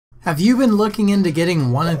Have you been looking into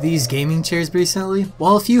getting one of these gaming chairs recently?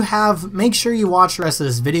 Well, if you have, make sure you watch the rest of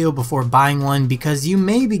this video before buying one because you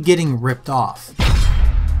may be getting ripped off.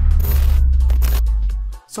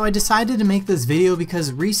 So I decided to make this video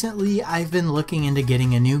because recently I've been looking into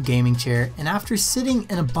getting a new gaming chair, and after sitting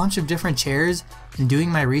in a bunch of different chairs and doing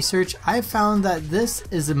my research, I've found that this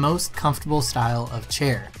is the most comfortable style of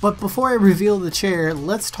chair. But before I reveal the chair,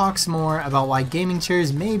 let's talk some more about why gaming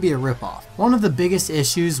chairs may be a ripoff. One of the biggest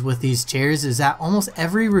issues with these chairs is that almost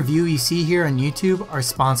every review you see here on YouTube are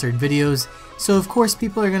sponsored videos, so of course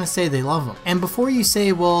people are going to say they love them. And before you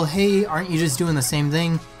say, well, hey, aren't you just doing the same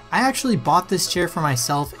thing? I actually bought this chair for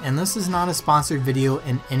myself, and this is not a sponsored video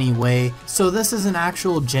in any way, so this is an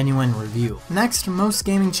actual genuine review. Next, most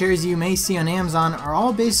gaming chairs you may see on Amazon are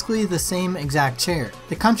all basically the same exact chair.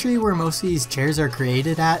 The country where most of these chairs are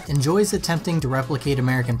created at enjoys attempting to replicate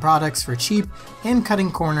American products for cheap and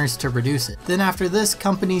cutting corners to produce it. Then after this,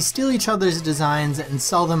 companies steal each other's designs and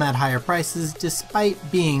sell them at higher prices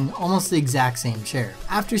despite being almost the exact same chair.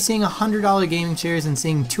 After seeing $100 gaming chairs and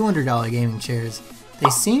seeing $200 gaming chairs, they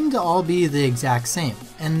seem to all be the exact same,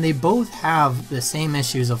 and they both have the same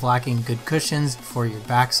issues of lacking good cushions for your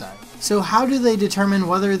backside. So how do they determine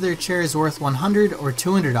whether their chair is worth $100 or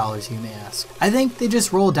 $200, you may ask? I think they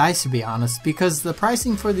just roll dice, to be honest, because the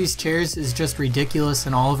pricing for these chairs is just ridiculous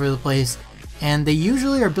and all over the place, and they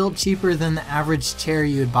usually are built cheaper than the average chair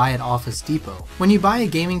you would buy at Office Depot. When you buy a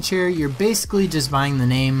gaming chair, you're basically just buying the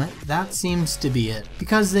name. That seems to be it,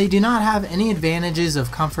 because they do not have any advantages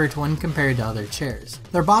of comfort when compared to other chairs.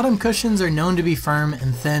 Their bottom cushions are known to be firm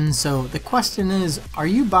and thin, so the question is, are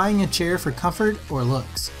you buying a chair for comfort or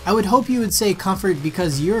looks? I would hope you would say comfort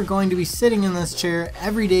because you're going to be sitting in this chair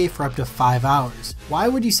every day for up to 5 hours. Why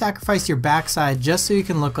would you sacrifice your backside just so you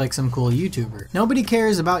can look like some cool YouTuber? Nobody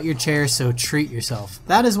cares about your chair, so treat yourself.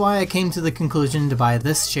 That is why I came to the conclusion to buy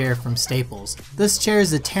this chair from Staples. This chair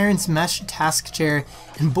is a Tarance mesh task chair,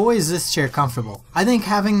 and boy is this chair comfortable. I think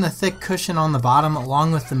having the thick cushion on the bottom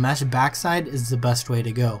along with the mesh backside is the best way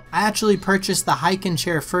to go. I actually purchased the Hiken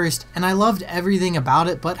chair first, and I loved everything about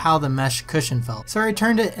it but how the mesh cushion felt. So I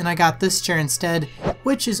returned it and I got this chair instead,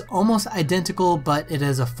 which is almost identical, but it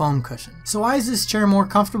has a foam cushion. So why is this chair more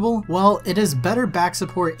comfortable? Well, it has better back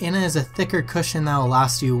support and it has a thicker cushion that will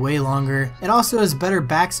last you way longer. It also has better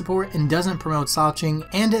back support and doesn't promote slouching,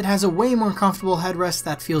 and it has a way more comfortable headrest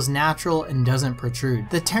that feels natural and doesn't protrude.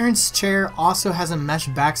 The Tarance chair also has a mesh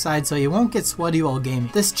backside so you won't get sweaty while gaming.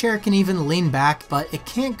 This chair can even lean back, but it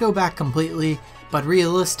can't go back completely. But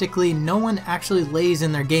realistically, no one actually lays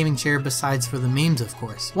in their gaming chair besides for the memes, of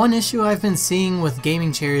course. One issue I've been seeing with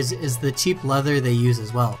gaming chairs is the cheap leather they use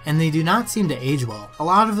as well, and they do not seem to age well. A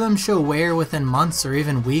lot of them show wear within months or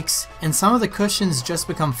even weeks, and some of the cushions just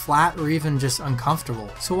become flat or even just uncomfortable.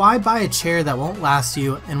 So why buy a chair that won't last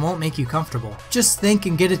you and won't make you comfortable? Just think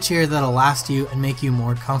and get a chair that'll last you and make you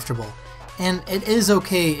more comfortable. And it is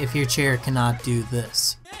okay if your chair cannot do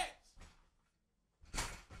this.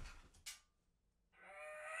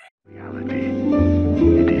 Reality,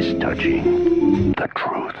 it is touching the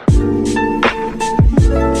truth.